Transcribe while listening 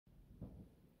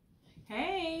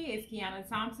Hey, it's Qiana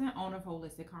Thompson, owner of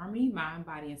Holistic Harmony, Mind,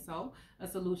 Body, and Soul, a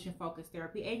solution-focused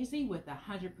therapy agency with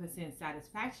 100%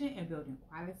 satisfaction in building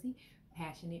quality,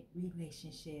 passionate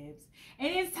relationships. And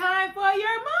it's time for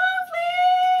your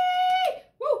monthly!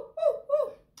 Woo, woo,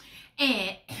 woo!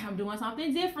 And I'm doing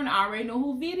something different. I already know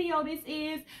who video this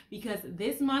is because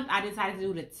this month I decided to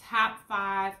do the top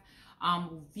 5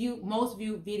 most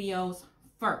viewed videos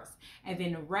first, and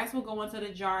then the rest will go into the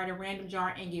jar, the random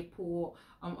jar, and get pulled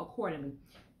accordingly.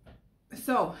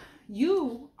 So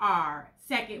you are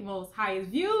second most highest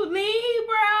viewed,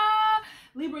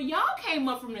 Libra, y'all came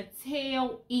up from the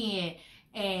tail end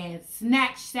and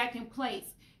snatched second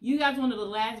place. You guys one of the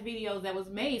last videos that was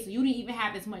made, so you didn't even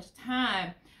have as much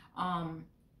time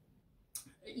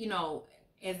you know,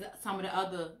 as some of the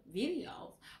other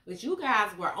videos, but you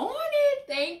guys were on it.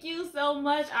 Thank you so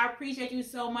much. I appreciate you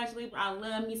so much, Libra. I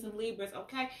love me some Libras.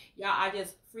 Okay, y'all are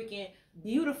just freaking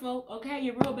beautiful. Okay,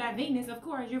 you're ruled by Venus, of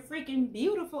course. You're freaking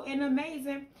beautiful and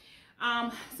amazing.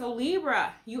 So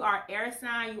Libra, you are air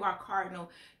sign, you are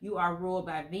cardinal, you are ruled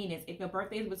by Venus. If your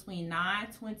birthday is between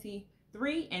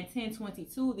 9/23 and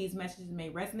 10/22, these messages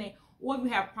may resonate. Or if you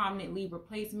have prominent Libra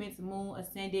placements, Moon,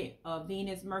 Ascendant,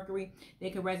 Venus, Mercury,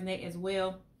 they can resonate as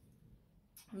well.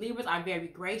 Libras are very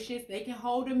gracious. They can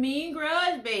hold a mean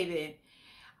grudge, baby.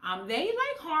 They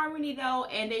like harmony, though,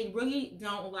 and they really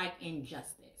don't like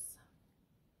injustice.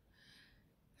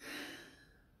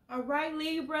 All right,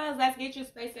 Libras, let's get your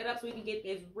space set up so we can get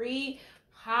this read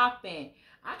popping.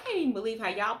 I can't even believe how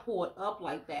y'all pulled up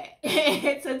like that.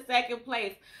 It took second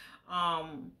place.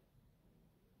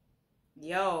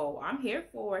 Yo, I'm here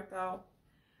for it, though.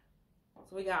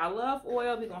 So we got our love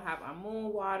oil. We're going to have our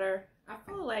moon water. I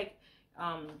feel like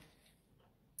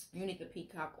you need the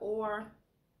peacock or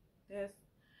this.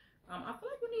 I feel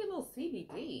like we need a little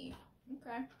CBD.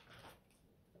 Okay.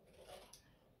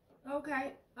 We're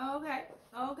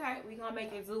going to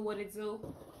make it do what it do.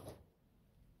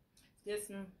 Get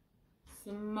some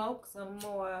smoke, some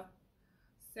more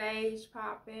sage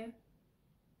popping.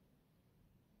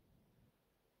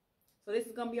 So this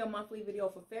is going to be a monthly video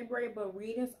for February, but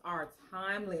readings are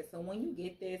timeless. So when you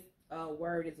get this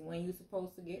word is when you're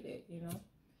supposed to get it, you know.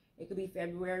 It could be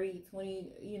February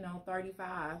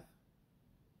 35.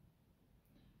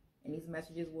 And these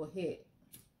messages will hit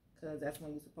because that's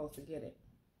when you're supposed to get it.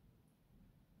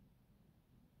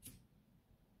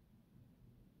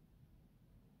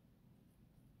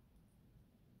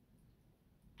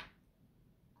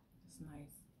 It's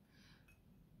nice.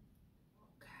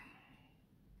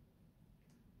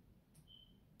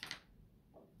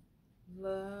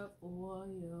 Love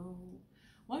oil.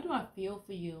 What do I feel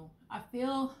for you? I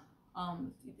feel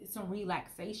some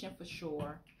relaxation for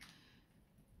sure.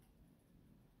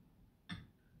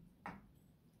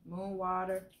 Moon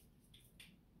water.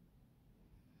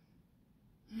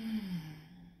 I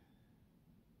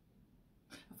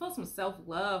feel some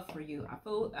self-love for you. I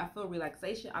feel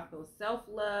relaxation. I feel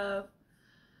self-love.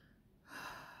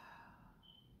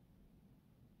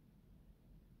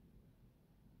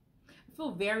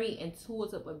 Feel very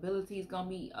intuitive abilities gonna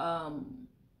be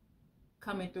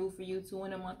coming through for you too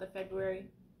in the month of February.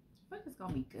 I think it's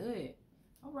gonna be good.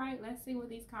 All right, let's see what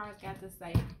these cards got to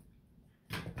say.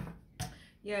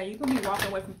 Yeah, you're gonna be walking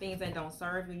away from things that don't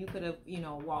serve you. You could have,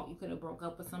 you could have broke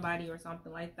up with somebody or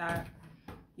something like that.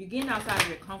 You're getting outside of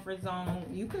your comfort zone.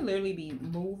 You could literally be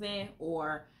moving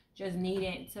or just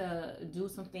needing to do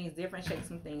some things different, shake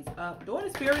some things up. Door to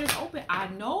spirit is open. I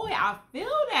know it. I feel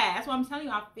that. That's what I'm telling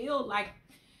you. I feel like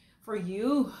for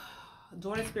you,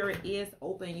 door to spirit is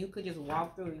open. You could just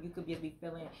walk through. You could just be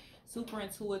feeling super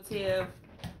intuitive.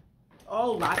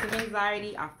 Oh, lots of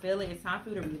anxiety. I feel it. It's time for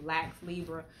you to relax,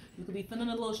 Libra. You could be feeling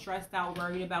a little stressed out,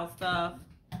 worried about stuff,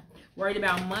 worried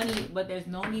about money, but there's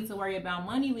no need to worry about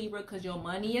money, Libra, because your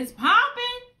money is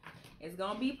popping. It's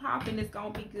going to be popping. It's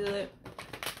going to be good.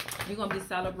 You're going to be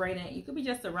celebrating. You could be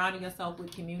just surrounding yourself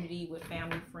with community, with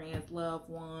family, friends, loved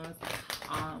ones.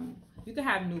 You could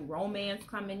have new romance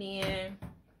coming in.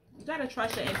 You got to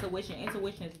trust your intuition.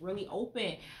 Intuition is really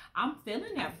open. I'm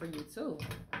feeling that for you too.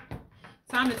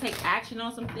 Time to take action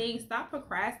on some things. Stop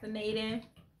procrastinating.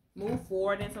 Move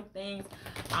forward in some things.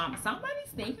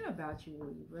 Somebody's thinking about you,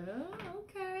 Libra.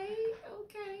 Okay.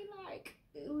 Like,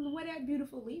 what that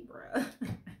beautiful Libra.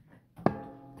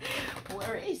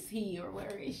 Where is he or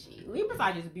where is she? Libras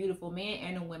are just beautiful, men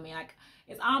and women. Like,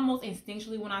 it's almost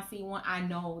instinctually when I see one, I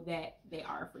know that they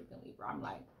are a freaking Libra. I'm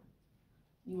like,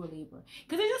 you a Libra.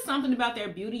 Because there's just something about their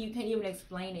beauty. You can't even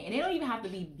explain it. And they don't even have to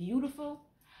be beautiful,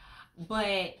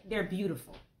 but they're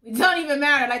beautiful. It don't even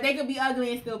matter. Like, they could be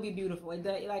ugly and still be beautiful. It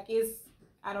does, like,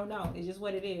 I don't know. It's just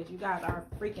what it is. You guys are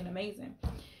freaking amazing.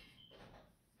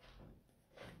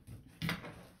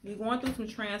 You're going through some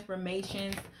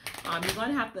transformations. You're going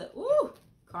to have to, ooh,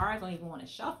 cards don't even want to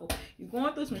shuffle. You're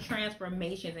going through some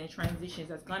transformations and transitions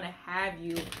that's going to have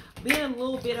you being a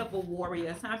little bit of a warrior.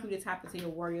 It's time for you to tap into your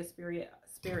warrior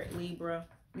spirit, Libra.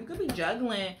 You could be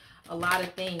juggling a lot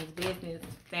of things, business,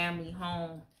 family,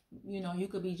 home. You know, you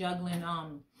could be juggling,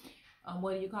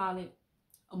 what do you call it?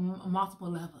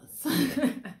 Multiple levels.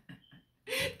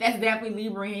 That's definitely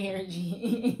Libra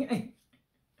energy.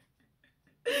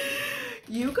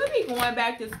 You could be going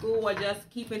back to school or just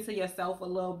keeping to yourself a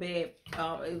little bit.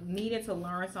 Needing to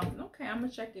learn something. Okay, I'm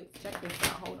gonna check this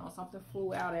out. Hold on, something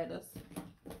flew out at us.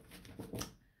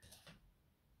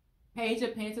 Page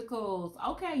of Pentacles.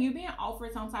 Okay, you're being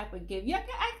offered some type of gift. Yeah,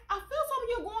 I feel some of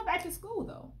you are going back to school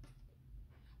though.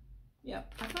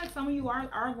 Yep, I feel like some of you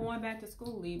are going back to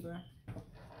school, Libra.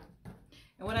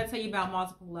 And what I tell you about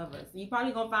multiple lovers, you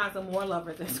probably gonna find some more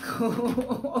lovers at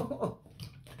school.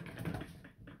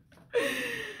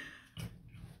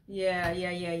 Yeah.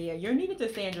 You're needing to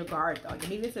stand your guard though. You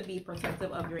needed to be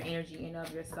protective of your energy and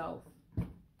of yourself.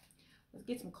 Let's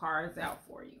get some cards out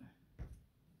for you.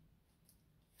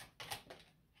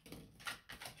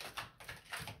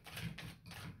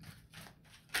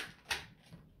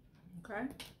 Okay.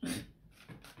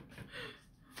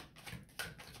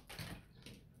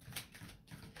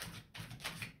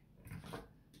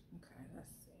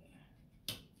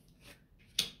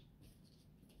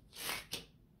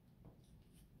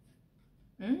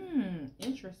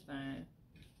 Interesting.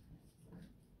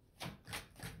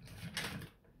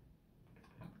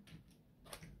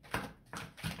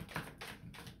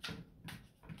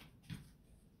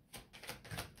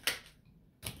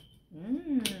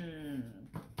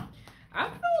 I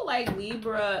feel like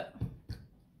Libra,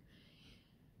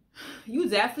 you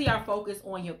definitely are focused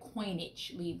on your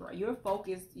coinage, Libra. You're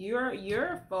focused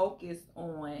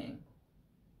on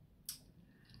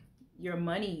your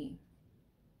money.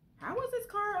 How was this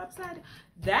card upside down?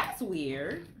 That's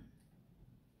weird.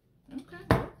 Okay,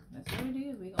 that's what it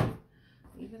is. We're gonna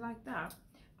leave it like that.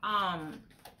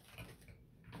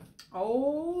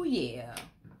 Oh yeah,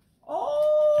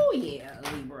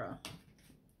 Libra.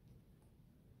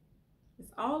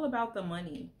 It's all about the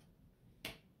money.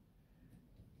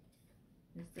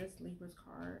 Is this Libra's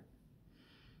card?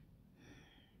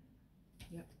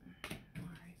 Yep. All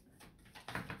right.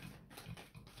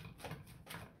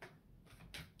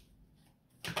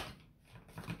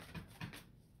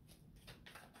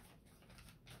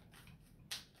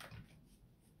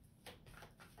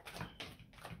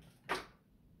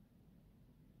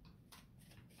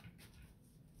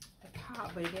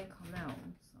 But it didn't come out,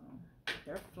 so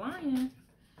they're flying.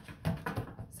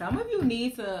 Some of you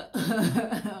need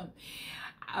to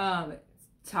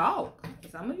talk.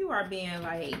 Some of you are being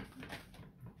like,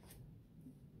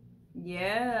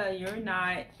 yeah, you're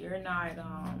not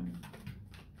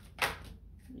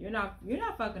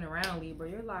fucking around, Libra.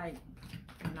 You're like,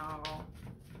 no,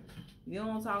 you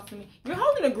don't talk to me. You're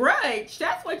holding a grudge.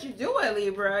 That's what you're doing,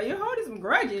 Libra. You're holding some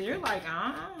grudges. You're like,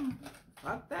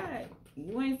 fuck that.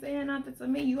 You ain't saying nothing to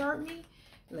me. You hurt me.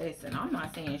 Listen, I'm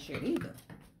not saying shit either.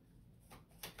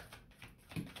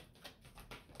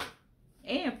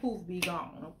 And poof be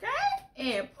gone, okay?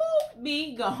 And poof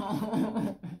be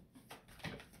gone.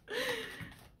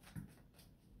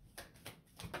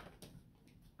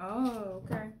 Oh,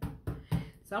 okay.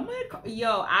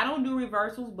 Yo, I don't do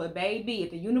reversals, but baby,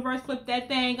 if the universe flipped that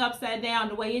thing upside down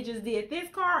the way it just did this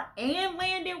card and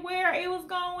landed where it was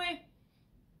going,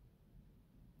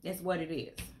 that's what it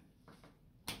is.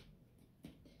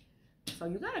 So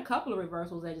you got a couple of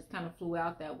reversals that just kind of flew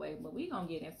out that way, but we're going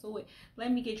to get into it.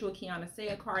 Let me get you a Qiana. Say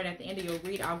a card at the end of your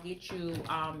read. I'll get you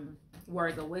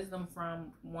words of wisdom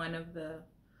from one of the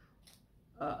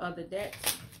other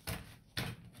decks.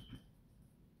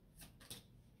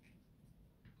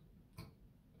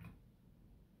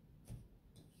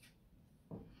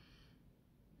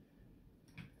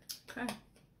 Okay.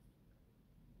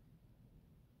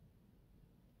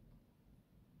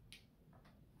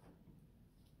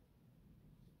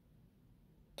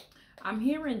 I'm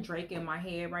hearing Drake in my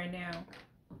head right now.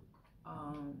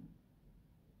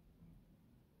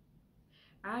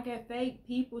 I got fake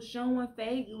people showing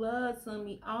fake love to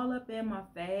me all up in my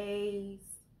face.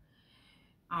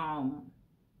 Some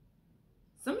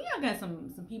of y'all got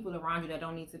some people around you that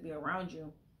don't need to be around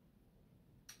you,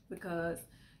 because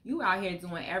you out here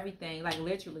doing everything. Like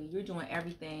literally, you're doing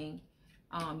everything.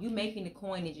 You making the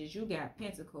coinages. You got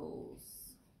pentacles.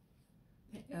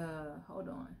 Hold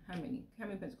on. How many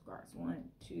pentacle cards? 1,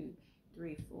 2,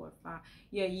 3, 4, 5.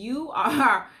 Yeah, you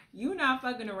not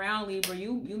fucking around, Libra.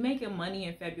 You making money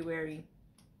in February.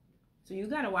 So you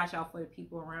gotta watch out for the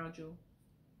people around you.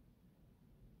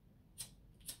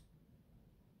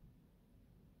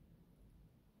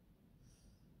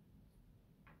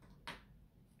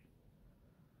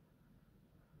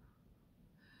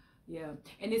 Yeah.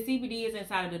 And the CBD is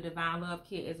inside of the Divine Love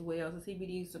Kit as well. It's a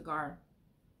CBD cigar,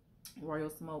 Royal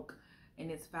Smoke,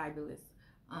 and it's fabulous.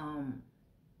 And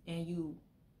you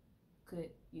could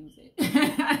use it.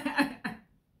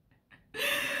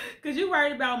 Because you're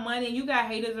worried about money and you got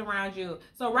haters around you.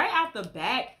 So right off the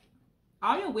bat,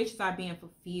 all your wishes are being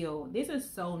fulfilled. This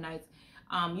is so nice.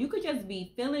 You could just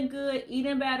be feeling good,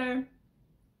 eating better,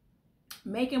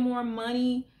 making more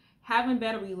money, having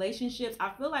better relationships.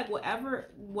 I feel like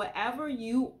whatever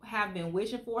you have been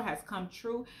wishing for has come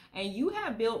true, and you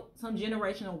have built some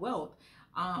generational wealth,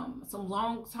 some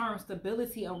long-term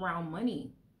stability around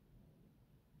money,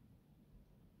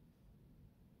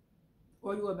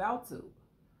 or you're about to.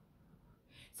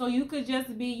 So you could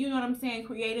just be, you know what I'm saying,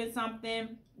 creating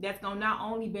something that's going to not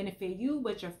only benefit you,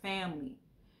 but your family.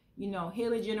 You know,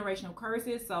 healing generational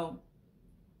curses. So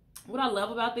what I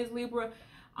love about this, Libra,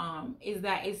 is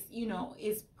that it's, you know,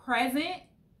 it's present,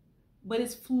 but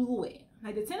it's fluid.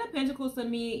 Like the Ten of Pentacles to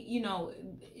me, you know,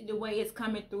 the way it's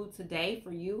coming through today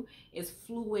for you is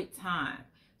fluid time.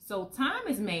 So time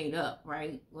is made up,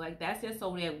 right? Like that's just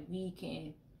so that we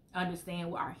can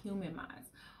understand with our human minds.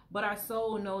 But our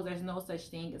soul knows there's no such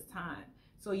thing as time.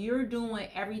 So you're doing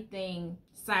everything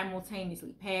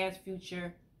simultaneously, past,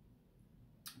 future,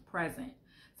 present.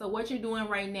 So what you're doing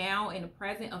right now in the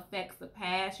present affects the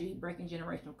past. You're breaking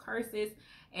generational curses,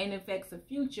 and affects the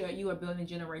future. You are building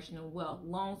generational wealth,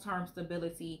 long-term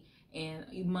stability, and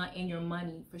in your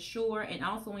money for sure, and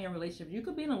also in your relationship. You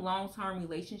could be in a long-term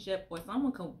relationship, or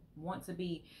someone could want to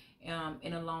be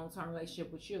in a long-term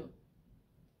relationship with you.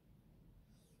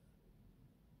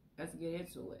 Let's get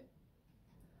into it.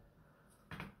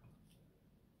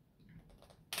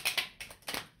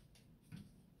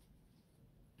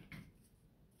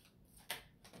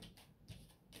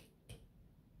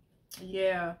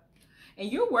 Yeah,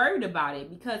 and you're worried about it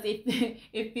because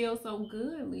it feels so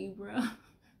good, Libra.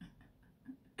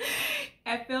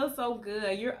 It feels so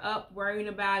good. You're up worrying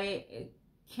about it,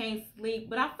 can't sleep,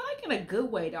 but I feel like in a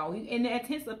good way though. In the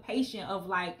anticipation of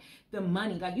like the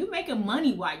money, like you making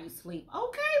money while you sleep.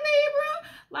 Okay, Libra,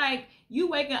 like you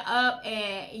waking up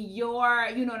and your,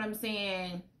 you know what I'm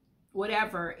saying,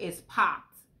 whatever is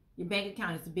popped. Your bank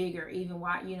account is bigger even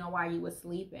while while you were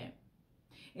sleeping.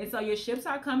 And so your ships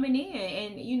are coming in,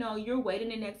 and you know you're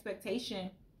waiting in expectation,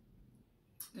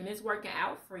 and it's working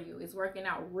out for you. It's working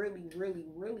out really, really,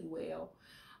 really well.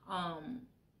 And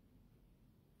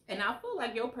I feel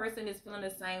like your person is feeling the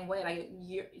same way. Like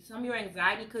some of your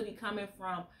anxiety could be coming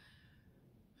from,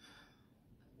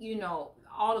 you know,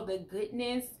 all of the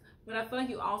goodness. But I feel like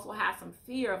you also have some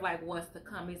fear of like what's to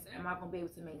come. Am I going to be able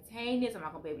to maintain this? Am I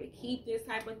going to be able to keep this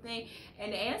type of thing?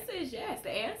 And the answer is yes.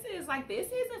 The answer is like, this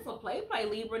isn't for play,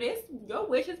 Libra. Your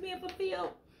wish is being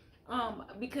fulfilled.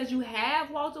 Because you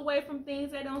have walked away from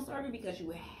things that don't serve you. Because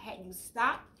you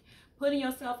stopped putting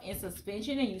yourself in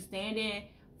suspension and you stand in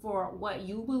for what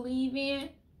you believe in.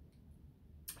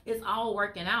 It's all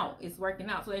working out. It's working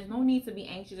out. So there's no need to be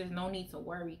anxious. There's no need to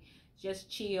worry.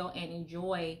 Just chill and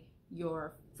enjoy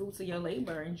your fruits of your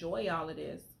labor. Enjoy all of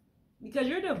this because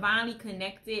you're divinely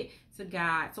connected to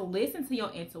God. So listen to your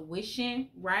intuition,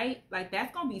 right? Like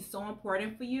that's gonna be so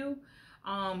important for you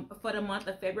for the month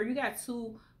of February. You got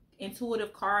 2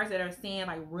 intuitive cards that are saying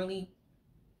like really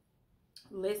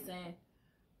listen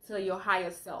to your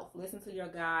higher self, listen to your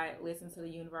guide, listen to the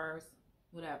universe,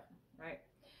 whatever, right?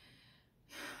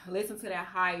 Listen to that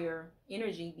higher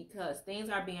energy because things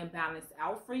are being balanced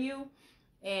out for you.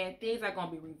 And things are going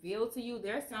to be revealed to you.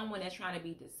 There's someone that's trying to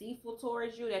be deceitful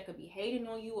towards you, that could be hating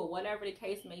on you or whatever the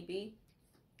case may be.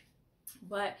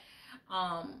 But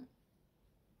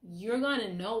you're going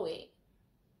to know it.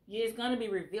 It's going to be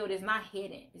revealed. It's not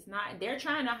hidden. It's not. They're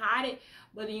trying to hide it,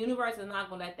 but the universe is not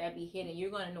going to let that be hidden.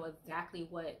 You're going to know exactly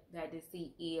what that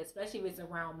deceit is, especially if it's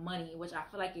around money, which I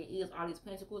feel like it is. All these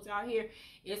pentacles out here,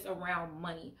 it's around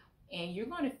money. And you're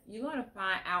gonna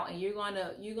find out, and you're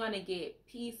gonna get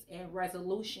peace and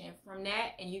resolution from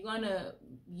that, and you're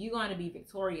gonna be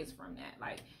victorious from that.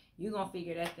 Like you're gonna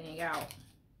figure that thing out.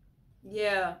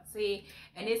 Yeah, see,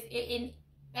 and and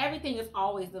everything is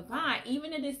always divine.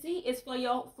 Even the deceit is for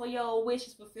your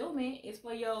wishes fulfillment. It's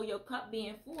for your cup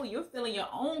being full. You're filling your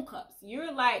own cups.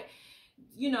 You're like,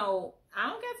 you know, I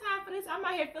don't got time for this. I'm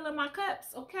out here filling my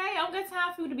cups, okay? I don't got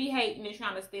time for you to be hating and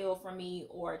trying to steal from me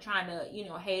or trying to, you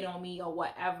know, hate on me or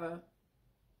whatever.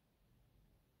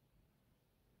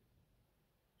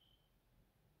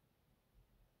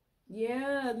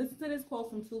 Yeah, listen to this quote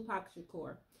from Tupac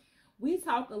Shakur. We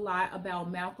talk a lot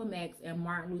about Malcolm X and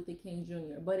Martin Luther King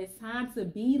Jr., but it's time to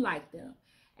be like them,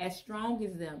 as strong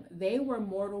as them. They were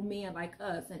mortal men like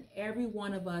us, and every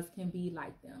one of us can be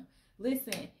like them.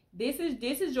 Listen, this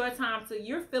is your time to,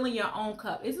 you're filling your own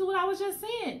cup. This is what I was just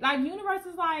saying. Like, universe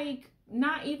is like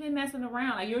not even messing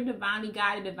around. Like, you're divinely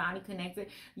guided, divinely connected.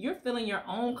 You're filling your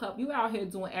own cup. You out here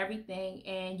doing everything,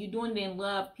 and you're doing it in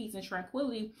love, peace, and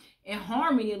tranquility, and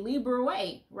harmony, a Libra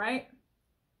way, right?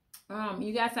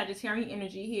 You got Sagittarian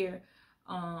energy here,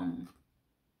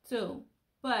 too.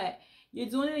 But you're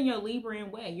doing it in your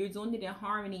Libran way. You're doing it in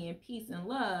harmony and peace and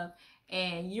love.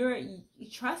 And you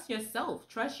trust yourself.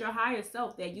 Trust your higher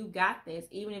self that you got this.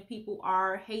 Even if people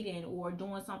are hating or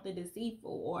doing something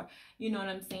deceitful, or, you know what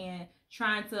I'm saying,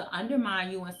 trying to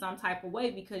undermine you in some type of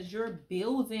way, because you're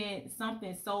building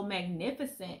something so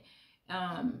magnificent.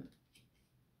 If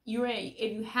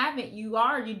you haven't,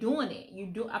 you're doing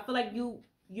it. I feel like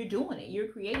you're doing it. You're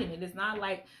creating it. It's not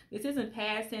like, this isn't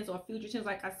past tense or future tense.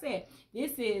 Like I said,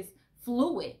 this is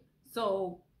fluid.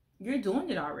 So you're doing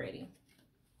it already.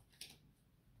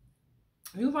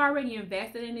 You've already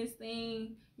invested in this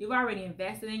thing. You've already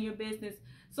invested in your business.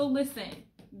 So listen,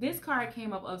 this card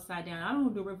came up upside down. I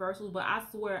don't do reversals, but I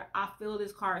swear I feel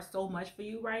this card so much for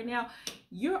you right now.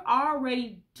 You're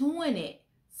already doing it.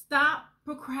 Stop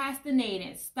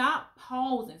procrastinating. Stop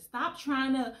pausing. Stop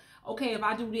trying to, okay, if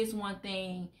I do this one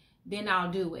thing, then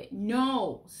I'll do it.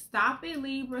 No, stop it,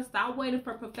 Libra. Stop waiting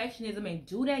for perfectionism and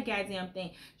do that goddamn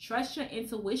thing. Trust your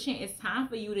intuition. It's time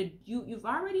for you to, you've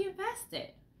already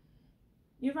invested.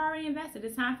 You've already invested.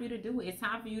 It's time for you to do it. It's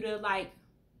time for you to, like,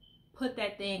 put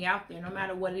that thing out there, no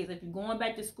matter what it is. If you're going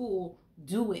back to school,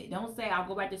 do it. Don't say, I'll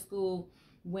go back to school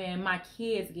when my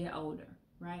kids get older,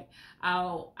 right?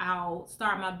 I'll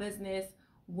start my business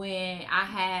when I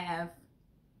have,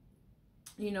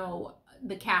 you know,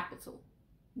 the capital.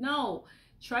 No,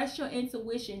 trust your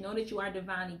intuition. Know that you are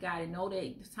divinely guided. Know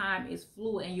that time is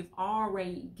fluid, and you've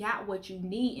already got what you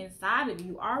need inside of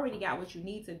you. You already got what you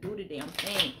need to do the damn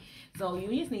thing. So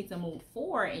you just need to move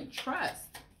forward and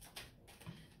trust.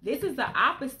 This is the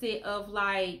opposite of,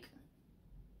 like,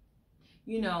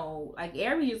 you know, like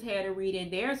Aries had a reading.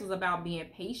 Theirs was about being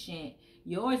patient.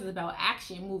 Yours is about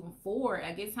action, moving forward.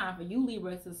 Like, it's time for you,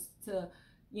 Libra, to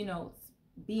you know,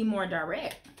 be more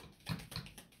direct.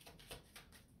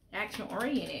 Action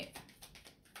oriented.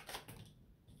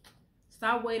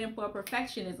 Stop waiting for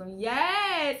perfectionism.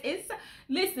 Yes,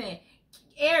 listen,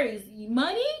 Aries,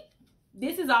 money.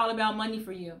 This is all about money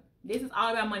for you. This is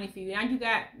all about money for you. Now you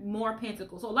got more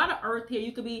pentacles. So a lot of earth here.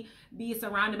 You could be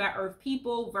surrounded by earth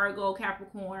people, Virgo,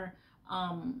 Capricorn,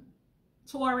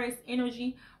 Taurus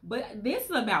energy. But this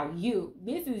is about you.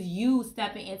 This is you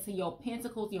stepping into your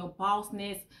pentacles, your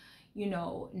bossness, you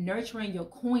know, nurturing your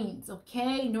queens,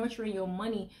 okay? Nurturing your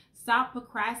money. Stop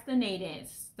procrastinating.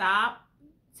 Stop.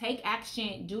 Take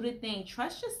action. Do the thing.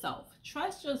 Trust yourself.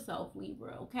 Trust yourself,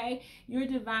 Libra, okay? You're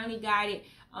divinely guided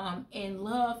in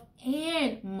love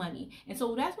and money. And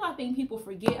so that's why I think people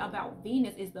forget about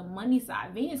Venus, is the money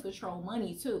side. Venus controls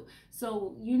money too.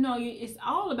 So, you know, it's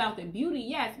all about the beauty.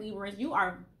 Yes, Libras, you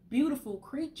are beautiful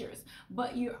creatures,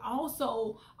 but you're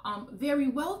also very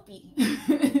wealthy.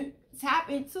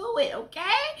 Tap into it, okay?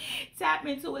 Tap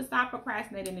into it. Stop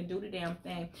procrastinating and do the damn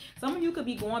thing. Some of you could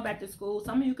be going back to school.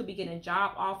 Some of you could be getting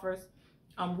job offers,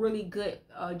 really good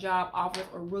job offers,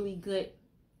 or really good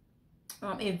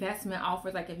investment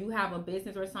offers. Like if you have a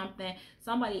business or something,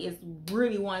 somebody is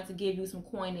really wanting to give you some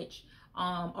coinage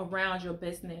around your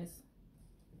business.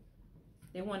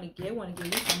 They want to give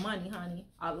you some money, honey.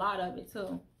 A lot of it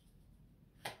too.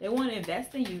 They want to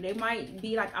invest in you. They might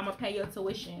be like, I'm gonna pay your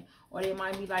tuition, or they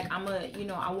might be like, I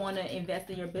want to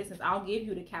invest in your business. I'll give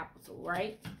you the capital,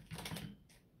 right?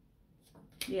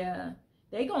 Yeah,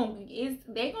 they gonna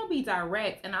be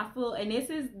direct, and I feel, and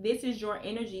this is your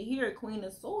energy here, Queen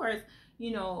of Swords.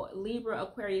 You know, Libra,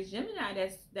 Aquarius, Gemini.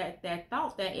 That's that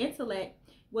thought, that intellect.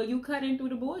 Well, you cutting through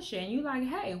the bullshit, and you like,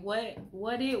 hey,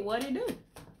 what it do?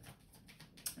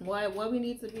 What we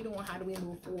need to be doing? How do we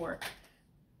move forward?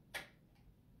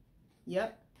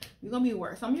 Yep, you're gonna be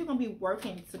some of you are gonna be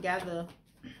working together,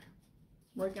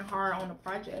 working hard on a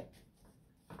project.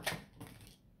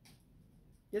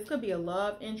 This could be a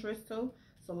love interest too.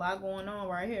 It's a lot going on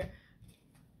right here.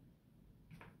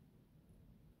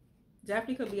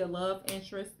 Definitely could be a love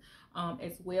interest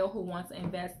as well, who wants to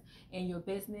invest in your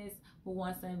business, who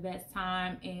wants to invest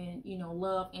time and, you know,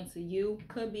 love into you.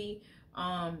 Could be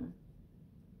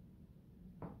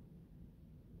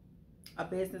a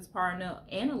business partner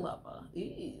and a lover.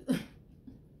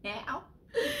 Now,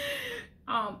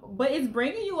 but it's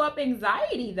bringing you up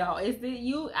anxiety though. Is it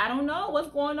you? I don't know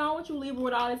what's going on with you, Libra,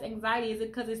 with all this anxiety. Is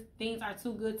it because things are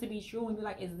too good to be true and you're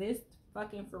like, is this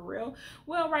fucking for real?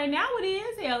 Well, right now it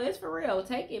is. Hell, it's for real.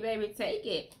 Take it, baby. Take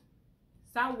it.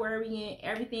 Stop worrying.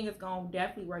 Everything is going to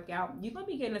definitely work out. You're going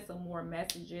to be getting some more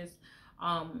messages,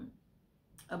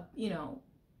 you know,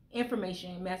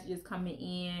 information messages coming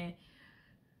in.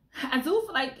 I do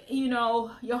feel like, you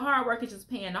know, your hard work is just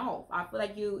paying off. I feel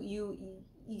like you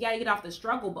got to get off the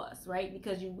struggle bus, right?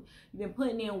 Because you've been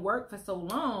putting in work for so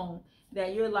long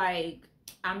that you're like,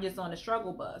 I'm just on the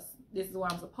struggle bus. This is where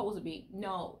I'm supposed to be.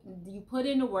 No, you put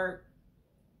in the work,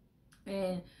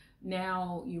 and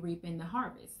now you're reaping the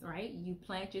harvest, right? You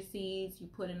plant your seeds, you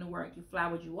put in the work, you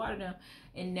flower, you water them,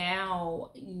 and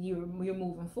now you're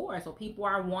moving forward. So people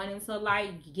are wanting to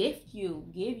like give you,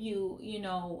 you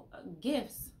know,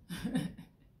 gifts.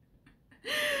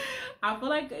 I feel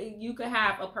like you could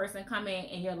have a person come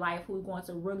in your life who's going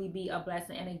to really be a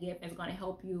blessing and a gift, and is going to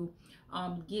help you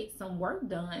get some work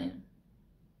done.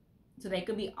 So they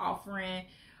could be offering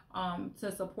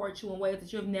to support you in ways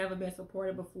that you've never been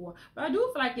supported before. But I do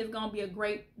feel like it's going to be a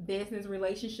great business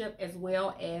relationship, as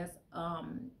well as,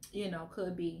 you know,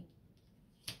 could be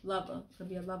lover. Could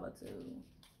be a lover too.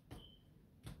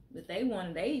 But they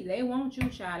want you,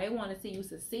 child. They want to see you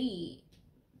succeed.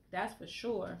 That's for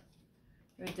sure.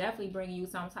 They're definitely bringing you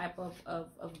some type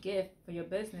of gift for your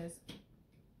business.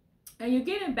 And you're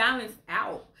getting balanced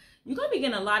out. You're going to be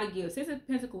getting a lot of gifts. Six of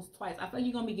Pentacles twice. I feel like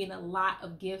you're going to be getting a lot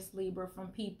of gifts, Libra, from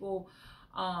people,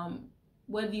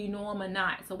 whether you know them or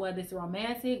not. So whether it's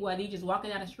romantic, whether you're just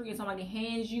walking down the street and somebody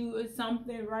hands you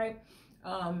something, right?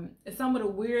 Some of the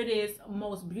weirdest,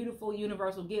 most beautiful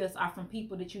universal gifts are from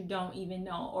people that you don't even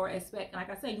know or expect. Like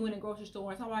I said, you in a grocery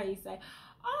store and somebody say,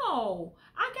 oh,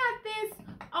 I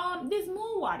got this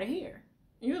moon water here.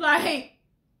 And you're like,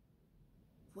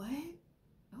 what?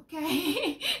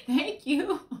 Okay, thank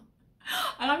you.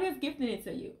 And I'm just gifting it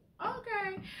to you.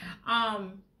 Okay.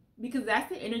 Because that's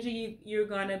the energy you're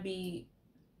gonna be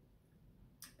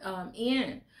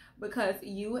in, because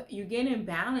you're getting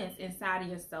balance inside of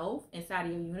yourself, inside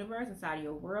of your universe, inside of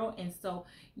your world. And so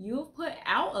you've put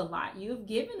out a lot, you've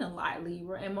given a lot,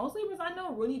 Libra. And most Libras I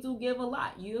know really do give a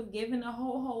lot. You've given a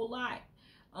whole lot.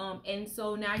 And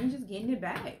so now you're just getting it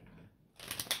back.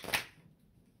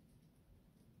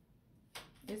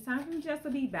 It's time for you just to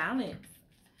be balanced.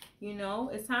 You know,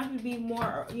 it's time for you to be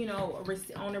more, you know,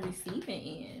 on the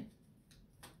receiving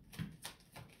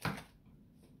end.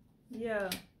 Yeah.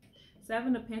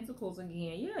 Seven of Pentacles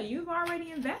again. Yeah, you've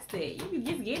already invested. You're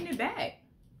just getting it back.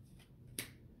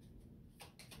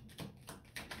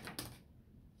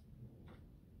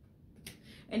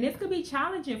 And this could be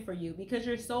challenging for you because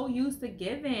you're so used to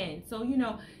giving. So, you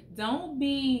know, don't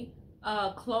be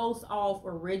closed off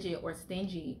or rigid or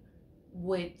stingy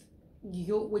with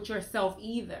yourself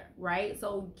either, right?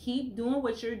 So keep doing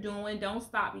what you're doing. Don't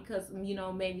stop because, you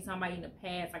know, maybe somebody in the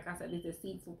past, like I said, this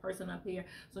deceitful person up here,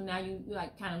 so now you're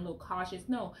like kind of a little cautious.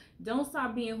 No, don't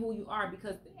stop being who you are,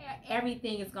 because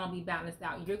everything is going to be balanced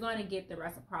out. You're going to get the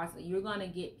reciprocity. You're going to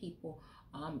get people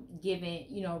giving,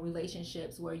 you know,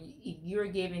 relationships where you're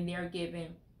giving, they're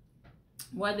giving.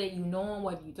 Whether you know them,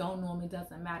 whether you don't know them, it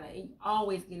doesn't matter. You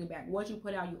always get it back. What you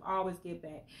put out, you always get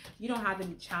back. You don't have to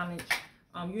be challenged.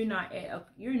 You're not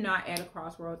at a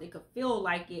crossroads. It could feel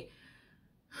like it,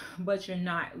 but you're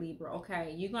not, Libra.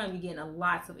 Okay, you're going to be getting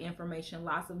lots of information,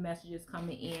 lots of messages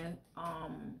coming in,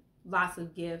 lots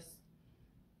of gifts,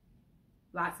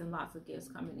 lots and lots of gifts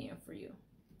coming in for you.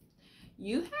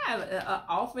 You have an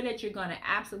offer that you're going to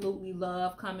absolutely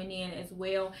love coming in as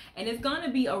well, and it's going to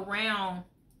be around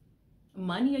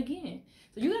money again.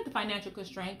 So you got the financial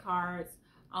constraint cards,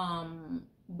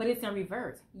 but it's in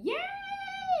reverse.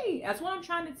 Yay! That's what I'm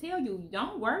trying to tell you.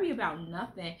 Don't worry about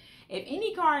nothing. If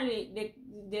any card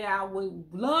that I would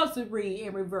love to read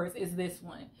in reverse is this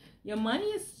one. Your money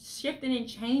is shifting and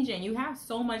changing. You have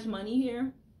so much money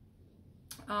here.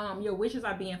 Your wishes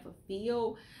are being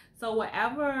fulfilled. So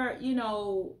whatever, you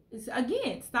know,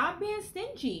 again, stop being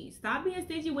stingy. Stop being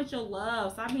stingy with your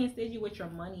love. Stop being stingy with your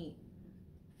money.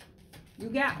 You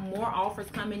got more offers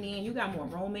coming in. You got more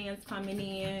romance coming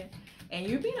in. And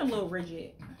you're being a little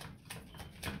rigid.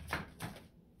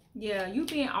 Yeah, you're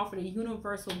being offered a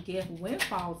universal gift,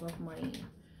 windfalls of money.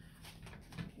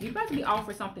 You're about to be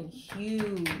offered something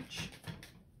huge.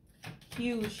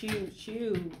 Huge, huge,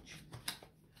 huge.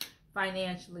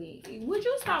 Financially. Would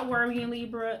you stop worrying,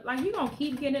 Libra? Like, you gonna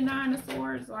keep getting 9 of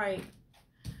Swords? Like,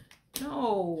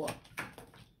 no.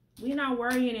 We're not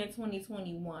worrying in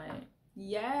 2021.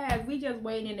 Yes, we just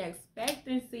waiting in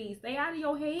expectancy. Stay out of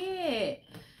your head.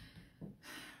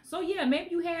 So yeah,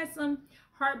 maybe you had some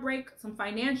heartbreak, some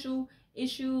financial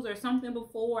issues or something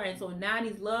before, and so now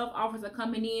these love offers are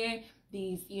coming in.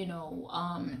 These, you know,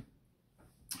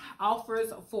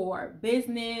 offers for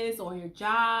business or your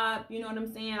job. You know what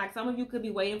I'm saying? Like some of you could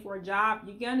be waiting for a job.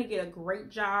 You're gonna get a great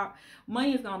job.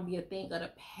 Money is gonna be a thing of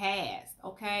the past,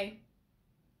 okay?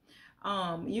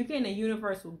 You're getting a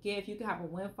universal gift. You could have a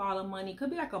windfall of money. Could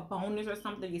be like a bonus or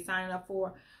something you're signing up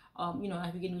for. You know,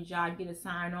 if you get a new job, you get a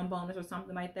sign-on bonus or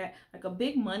something like that. Like a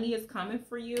big money is coming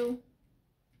for you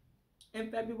in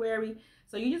February.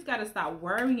 So you just gotta stop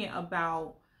worrying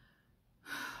about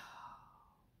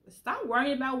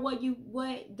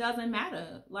what doesn't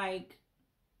matter. Like,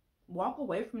 walk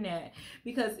away from that,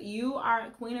 because you are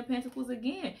Queen of Pentacles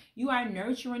again. You are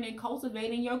nurturing and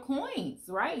cultivating your coins,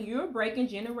 right? You're breaking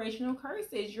generational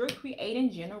curses. You're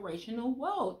creating generational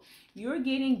wealth. You're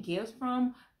getting gifts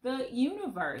from the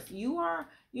universe. You are,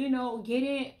 you know,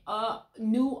 getting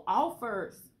new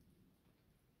offers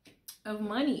of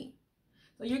money.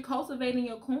 So you're cultivating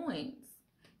your coins.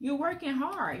 You're working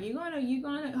hard. You're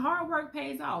gonna hard work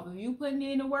pays off. If you putting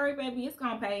in the work, baby, it's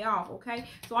gonna pay off. Okay.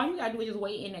 So all you gotta do is just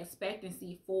wait in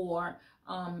expectancy for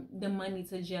the money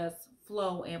to just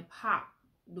flow and pop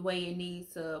the way it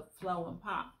needs to flow and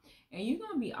pop. And you're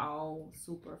gonna be all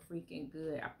super freaking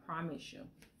good. I promise you.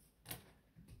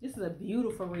 This is a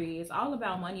beautiful read. It's all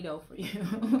about money though for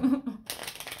you.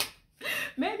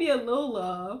 Maybe a little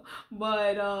love,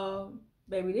 but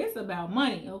baby, this is about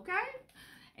money, okay?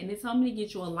 And they told me to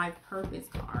get you a life purpose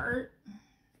card.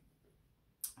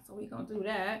 So we're going to do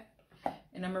that.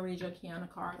 And I'm going to read your Qiana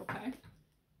card, okay?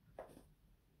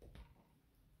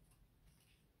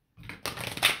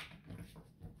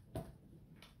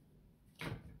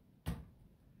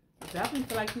 Definitely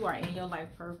feel like you are in your life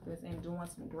purpose and doing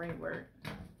some great work.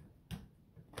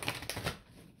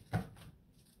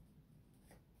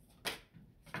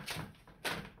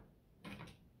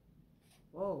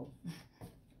 Whoa.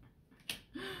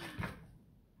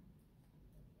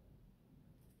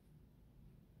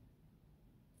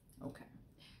 Okay.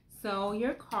 So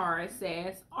your card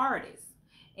says artist.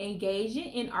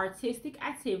 Engaging in artistic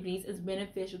activities is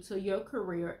beneficial to your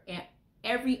career and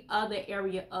every other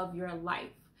area of your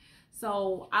life.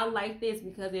 So I like this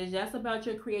because it's just about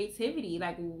your creativity.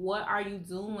 Like, what are you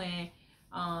doing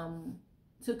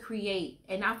to create?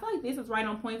 And I feel like this is right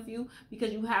on point for you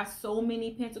because you have so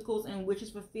many pentacles and wishes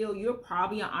fulfilled. You're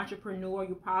probably an entrepreneur.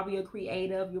 You're probably a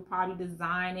creative. You're probably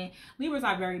designing. Libras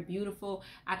are very beautiful.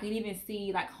 I can even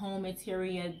see like home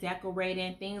interior,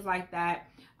 decorating, things like that.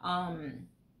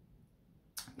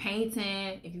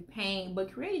 Painting, if you paint,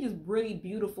 but creating just really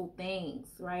beautiful things,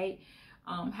 right?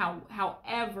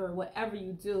 However, whatever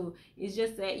you do, it's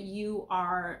just that you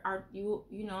are you're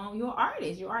an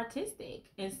artist, you're artistic,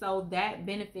 and so that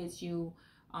benefits you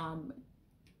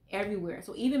everywhere.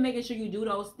 So even making sure you do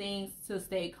those things to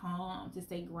stay calm, to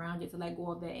stay grounded, to let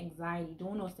go of that anxiety,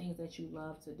 doing those things that you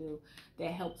love to do,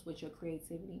 that helps with your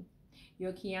creativity.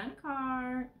 Your Qiana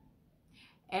card.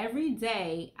 Every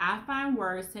day I find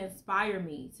words to inspire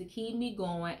me, to keep me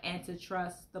going, and to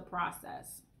trust the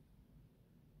process.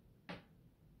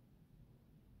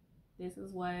 This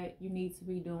is what you need to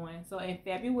be doing. So in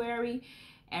February,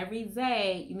 every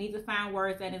day, you need to find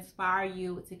words that inspire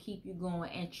you, to keep you going,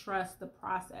 and trust the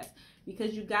process.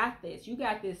 Because you got this. You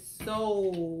got this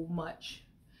so much,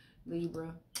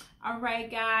 Libra. All right,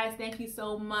 guys. Thank you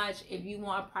so much. If you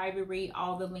want a private read,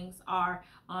 all the links are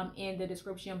in the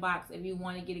description box. If you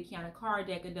want to get a Qiana card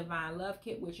deck, a Divine Love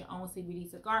Kit with your own CBD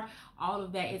cigar, all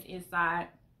of that is inside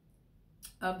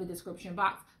of the description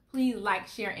box. Please like,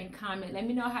 share, and comment. Let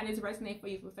me know how this resonates for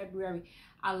you for February.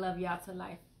 I love y'all to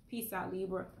life. Peace out,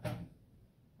 Libra.